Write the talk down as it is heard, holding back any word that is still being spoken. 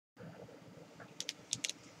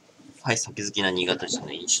はい、酒好きな新潟人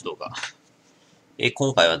の飲酒動画。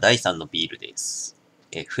今回は第3のビールです。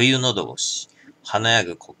冬のどごし、華や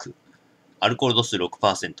ぐコク、アルコール度数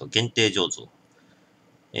 6%、限定醸造。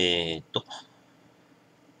原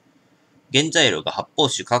材料が発泡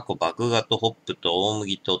酒、麦芽とホップと大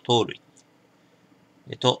麦と糖類。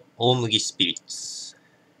大麦スピリッツ。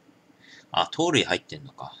あ、糖類入ってん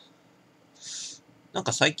のか。なん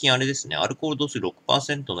か最近あれですね、アルコール度数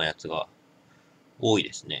 6% のやつが多い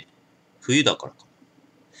ですね。冬だからか。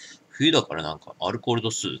冬だからなんかアルコール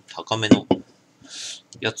度数高めの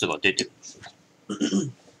やつが出てるんですよ。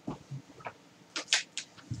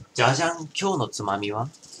じゃじゃん、今日のつまみは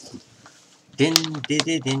でんで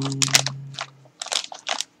ででん。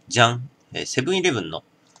じゃん、セブンイレブンの、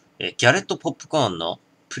ギャレットポップコーンの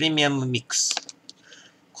プレミアムミックス。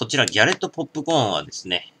こちらギャレットポップコーンはです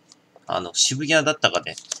ね、渋谷だったか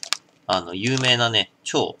で、有名なね、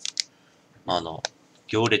超、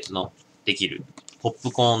行列のできるポッ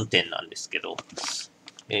プコーン店なんですけど、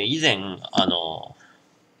以前、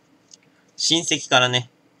親戚から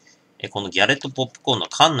ね、このギャレットポップコーンの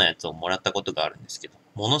缶のやつをもらったことがあるんですけど、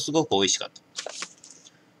ものすごく美味しかった。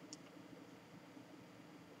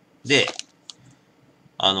で、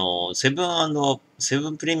セブ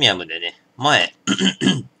ンプレミアムでね、前、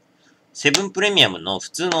セブンプレミアムの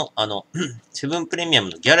普通の、セブンプレミア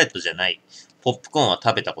ムのギャレットじゃないポップコーンは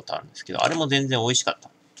食べたことあるんですけど、あれも全然美味しかっ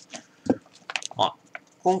た。まあ、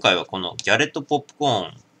今回はこのギャレットポップコー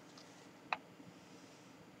ン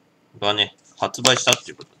がね、発売したっ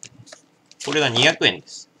ていうことで、これが200円で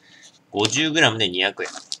す。50g で200円。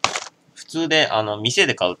普通で、店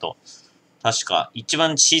で買うと、確か一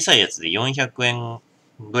番小さいやつで400円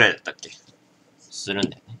ぐらいだったっけするん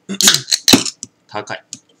だよね。高い。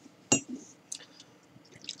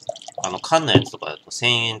缶のやつとかだと1000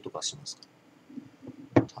円とかしますか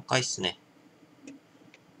ら。高いっすね。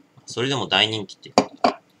それでも大人気っていうか、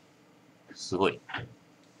すごい。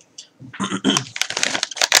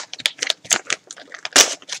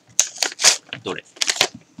どれ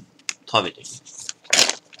食べてみ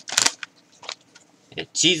る。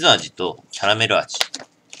チーズ味とキャラメル味。キ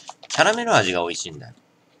ャラメル味が美味しいんだよ。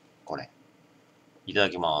これ。いただ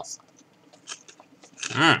きます。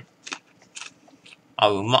うん。あ、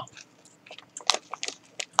うまっ。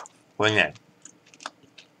これね、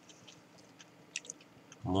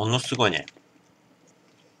ものすごいね。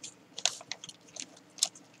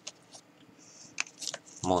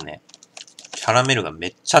もうね、キャラメルがめ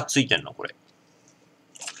っちゃついてんの、これ。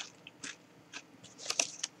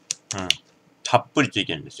うん。たっぷりつい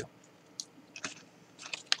てるんですよ。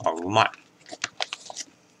あ、うまい。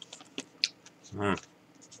うん。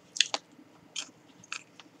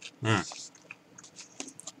うん。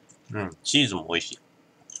うん。チーズも美味しい。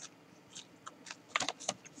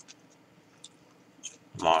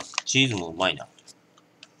まあ、チーズもうまいな。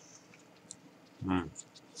うん。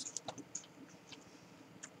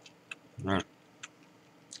うん。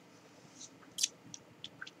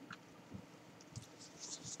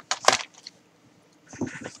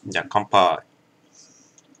じゃあ、乾杯。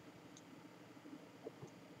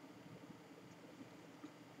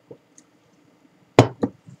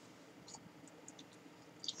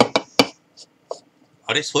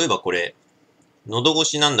あれそういえばこれ、喉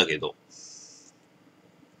越しなんだけど、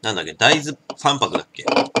なんだっけ大豆3泊だっけ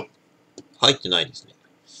入ってないですね。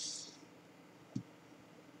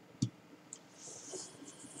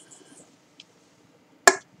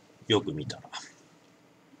よく見たら。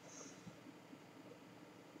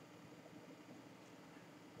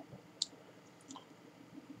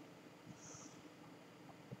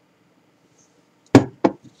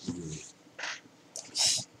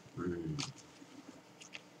うん。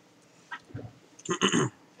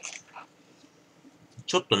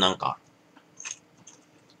ちょっとなんか、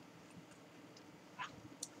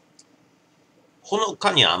ほの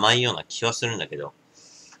かに甘いような気はするんだけど、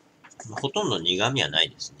ほとんど苦味はない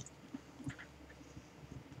ですね。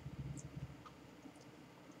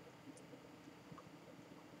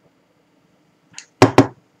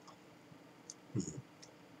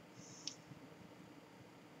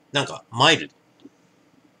なんか、マイルド。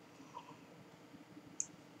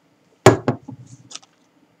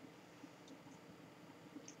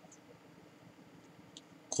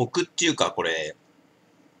コクっていうか、これ、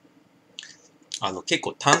結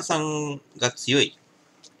構炭酸が強い。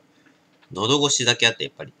喉越しだけあって、や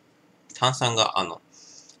っぱり、炭酸が、あ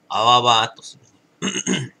わわーっとする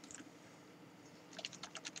ね。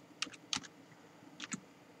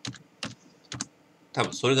多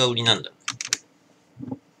分それが売りなんだろう。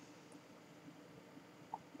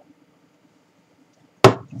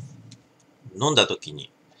飲んだ時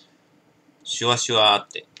に、シュワシュワーっ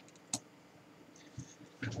て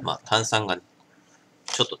まあ炭酸がね、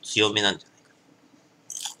ちょっと強めなんじゃないか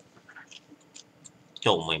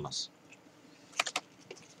と思います。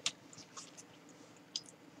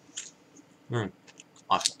うん。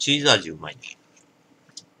あ、チーズ味うまいね。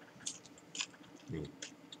うん。うん。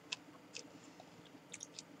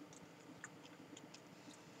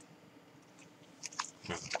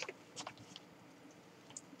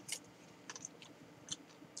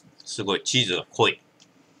すごい、チーズが濃い。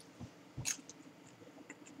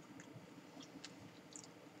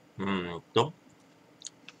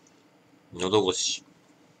喉越し。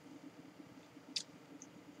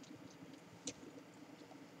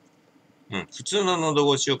うん、普通の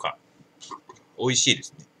喉越しよか。美味しいで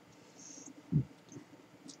すね。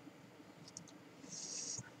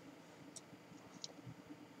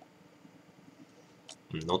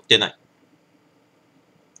うん、乗ってない。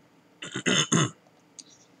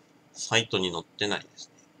サイトに載ってないです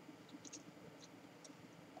ね。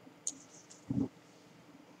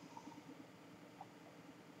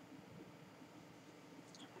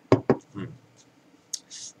うん。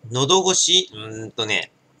喉越し、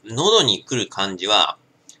喉に来る感じは、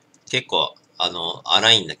結構、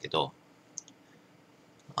荒いんだけど、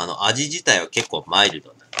味自体は結構マイル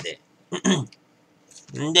ドなんで、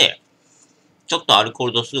んで、ちょっとアルコー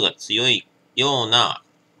ル度数が強いような、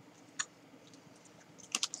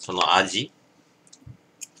その味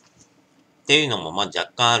っていうのも、まあ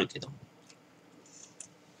若干あるけど、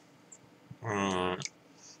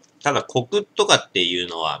ただコクとかっていう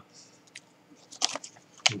のは、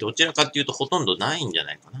どちらかっていうとほとんどないんじゃ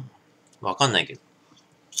ないかな。わかんないけど。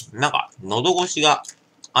なんか、喉越しが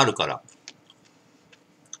あるから、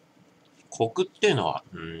コクっていうのは、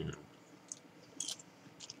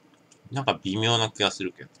なんか微妙な気がす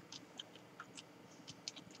るけど。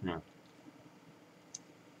うん。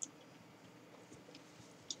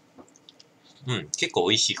うん、結構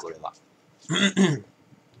美味しい、これは。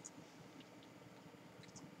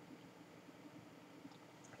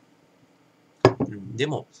うん、で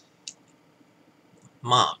も、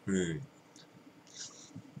まあ、やっ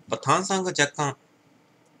ぱ炭酸が若干効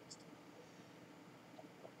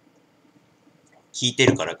いて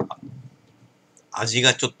るからか、味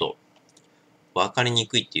がちょっと分かりに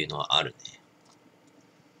くいっていうのはあるね。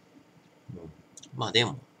うん、まあで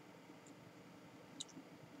も、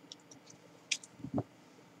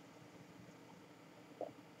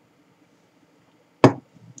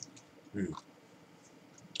うん、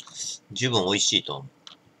十分美味しいと思う。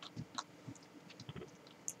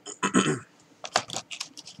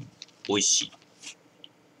美味しい。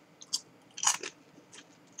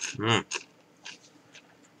うん。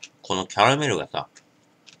このキャラメルがさ、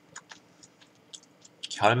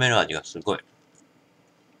キャラメル味がすごい。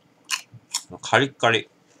カリッカリ。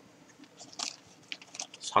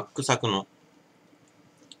サックサクの、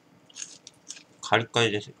カリッカ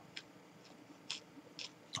リですよ。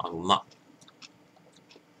あ、うま。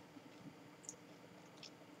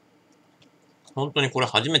本当にこれ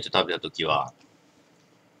初めて食べたときは、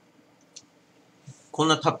こん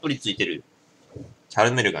なたっぷりついてる、キャ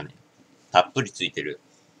ラメルがね、たっぷりついてる、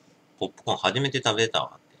ポップコーン初めて食べた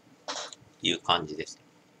わっていう感じです。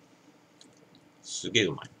すげえ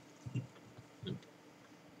うまい。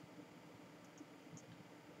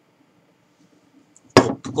ポ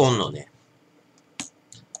ップコーンのね、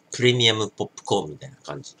プレミアムポップコーンみたいな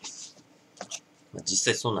感じ。まあ、実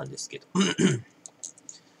際そうなんですけど。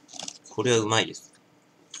これはうまいです。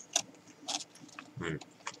うん。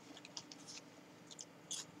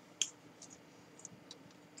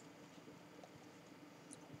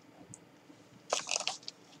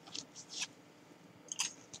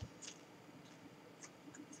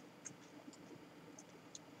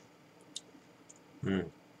う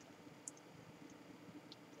ん。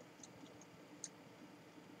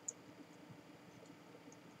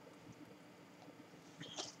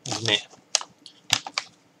ね。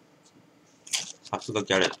さすが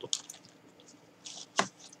ギャレット。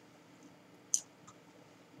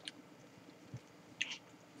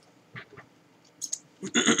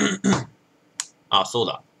あ、そう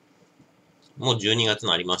だ。もう12月に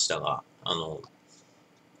なりましたが、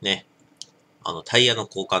ね、タイヤの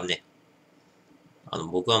交換ね。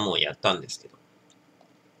僕はもうやったんですけど、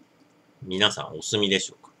皆さんお済みで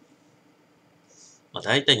しょうか。まあ、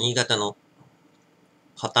大体新潟の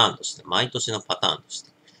パターンとして、毎年のパターンとし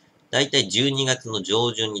て、大体12月の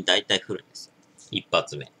上旬に大体降るんですよ。一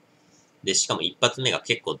発目。で、しかも一発目が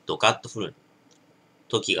結構ドカッと降る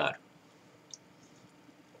時がある。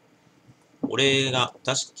俺が、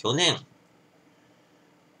確か去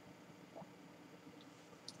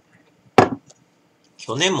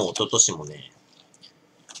年も一昨年もね、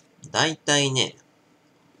大体ね、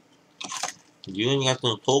12月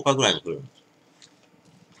の10日ぐらいに降るんで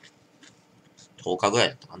す。10日ぐらい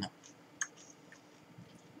だったかな。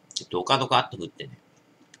ドカドカっと降ってね。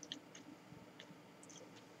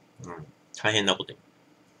大変なことに。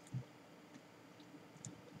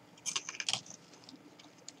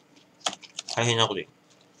大変なことに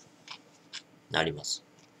なります。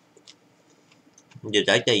で、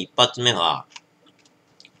だいたい一発目が、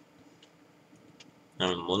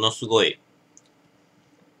ものすごい、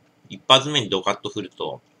一発目にドカッと降る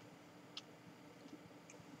と、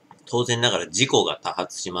当然ながら事故が多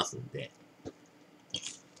発しますんで、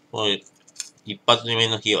これ、一発目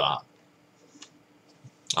の日は、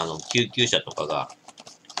救急車とかが、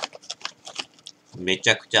めち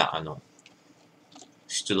ゃくちゃ、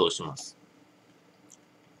出動します。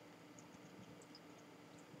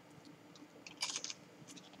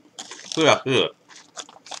プラス、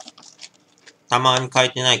たまに変え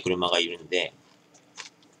てない車がいるんで、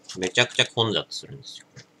めちゃくちゃ混雑するんですよ。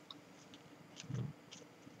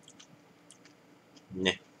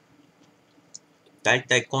ね。だい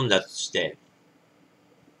たい混雑して、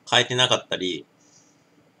変えてなかったり、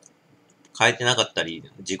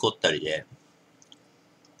事故ったりで、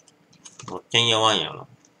もうてんやわんやな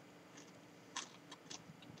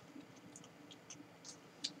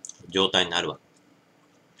状態になるわけ。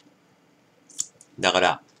だか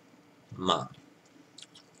ら、まあ、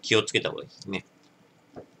気をつけた方がいいですね。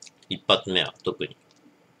一発目は特に。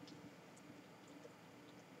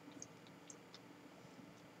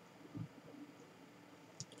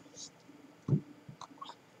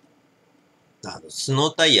スノー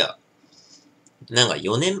タイヤ、なんか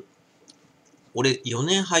俺4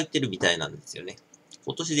年履いてるみたいなんですよね。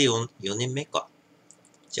今年で4年目か。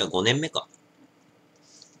じゃあ5年目か。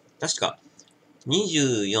確か、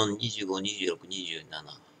24、25、26、27。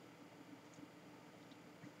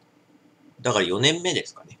だから4年目で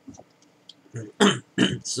すかね。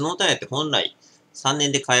スノータイヤって本来3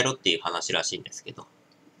年で変えろっていう話らしいんですけど。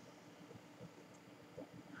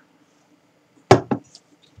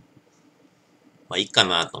まあいいか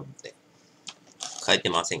なと思って変えて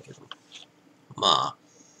ませんけど。まあ、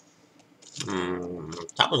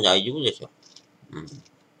多分大丈夫でしょ。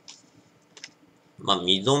まあ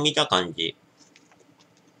水を見た感じ、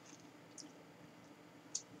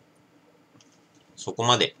そこ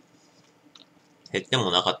まで減って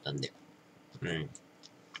もなかったんで。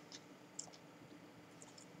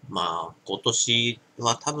まあ、今年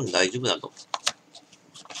は多分大丈夫だと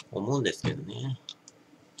思うんですけどね。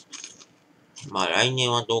まあ来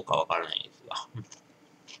年はどうかわからないですが。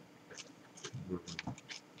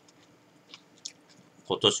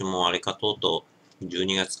今年もあれか、とうとう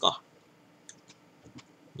12月か。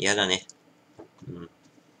嫌だね。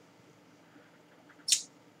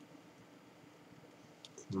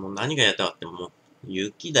もう何がやったかってもう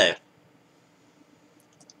雪だよ。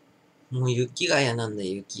もう雪が嫌なんだよ、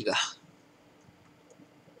雪が。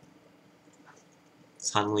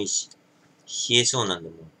寒いし。冷え性なんで、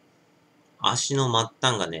もう足の末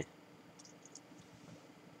端がね、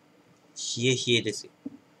冷え冷えですよ。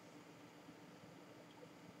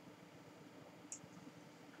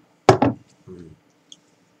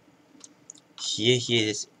冷え冷え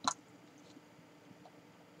です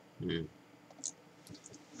よ。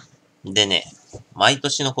でね、毎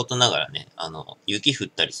年のことながらね、雪降っ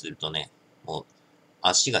たりするとね、もう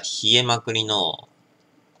足が冷えまくりの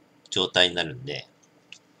状態になるんで、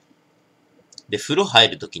で、風呂入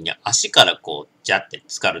るときに足からこう、ジャって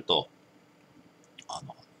浸かると、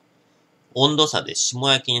温度差で霜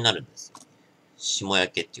焼けになるんですよ。霜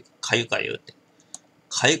焼けっていうか、かゆかゆって。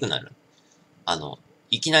かゆくなる。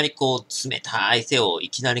いきなりこう、冷たい背をい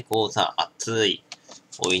きなりこうさ、熱い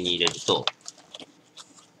お湯に入れると、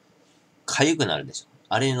かゆくなるでしょ。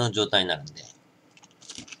あれの状態になるんで。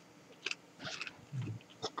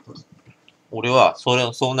俺は、そ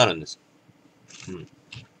うなるんですよ。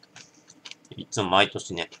いつも毎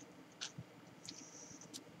年ね。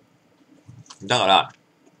だから、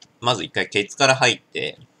まず一回ケツから入っ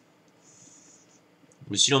て、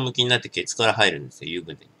後ろ向きになってケツから入るんですよ、湯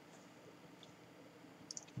船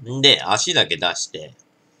に。んで、足だけ出して、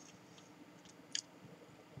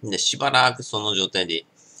で、しばらくその状態で、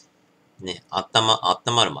ね、温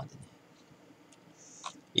まるまでね。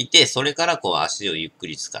いて、それからこう足をゆっく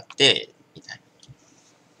り使って、みたいな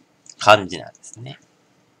感じなんですね。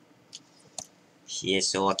冷え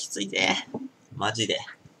性はきついぜ。マジで。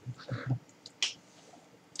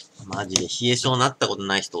マジで冷え性なったこと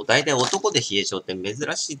ない人、大体男で冷え性って珍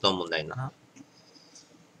しいと思うんだよな。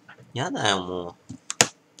やだよ、も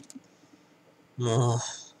う。もう、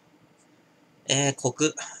コ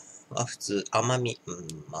クは普通、甘み、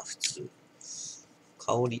まあ普通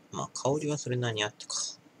香り、まあ香りはそれなりにあってか。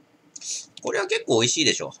これは結構美味しい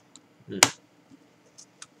でしょ。うん。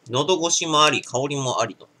喉越しもあり、香りもあ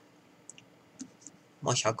りと。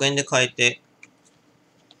まあ100円で買えて、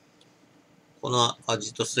この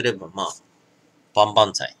味とすればまあ、万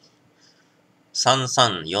々歳。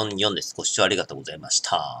3344です。ご視聴ありがとうございまし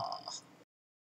た。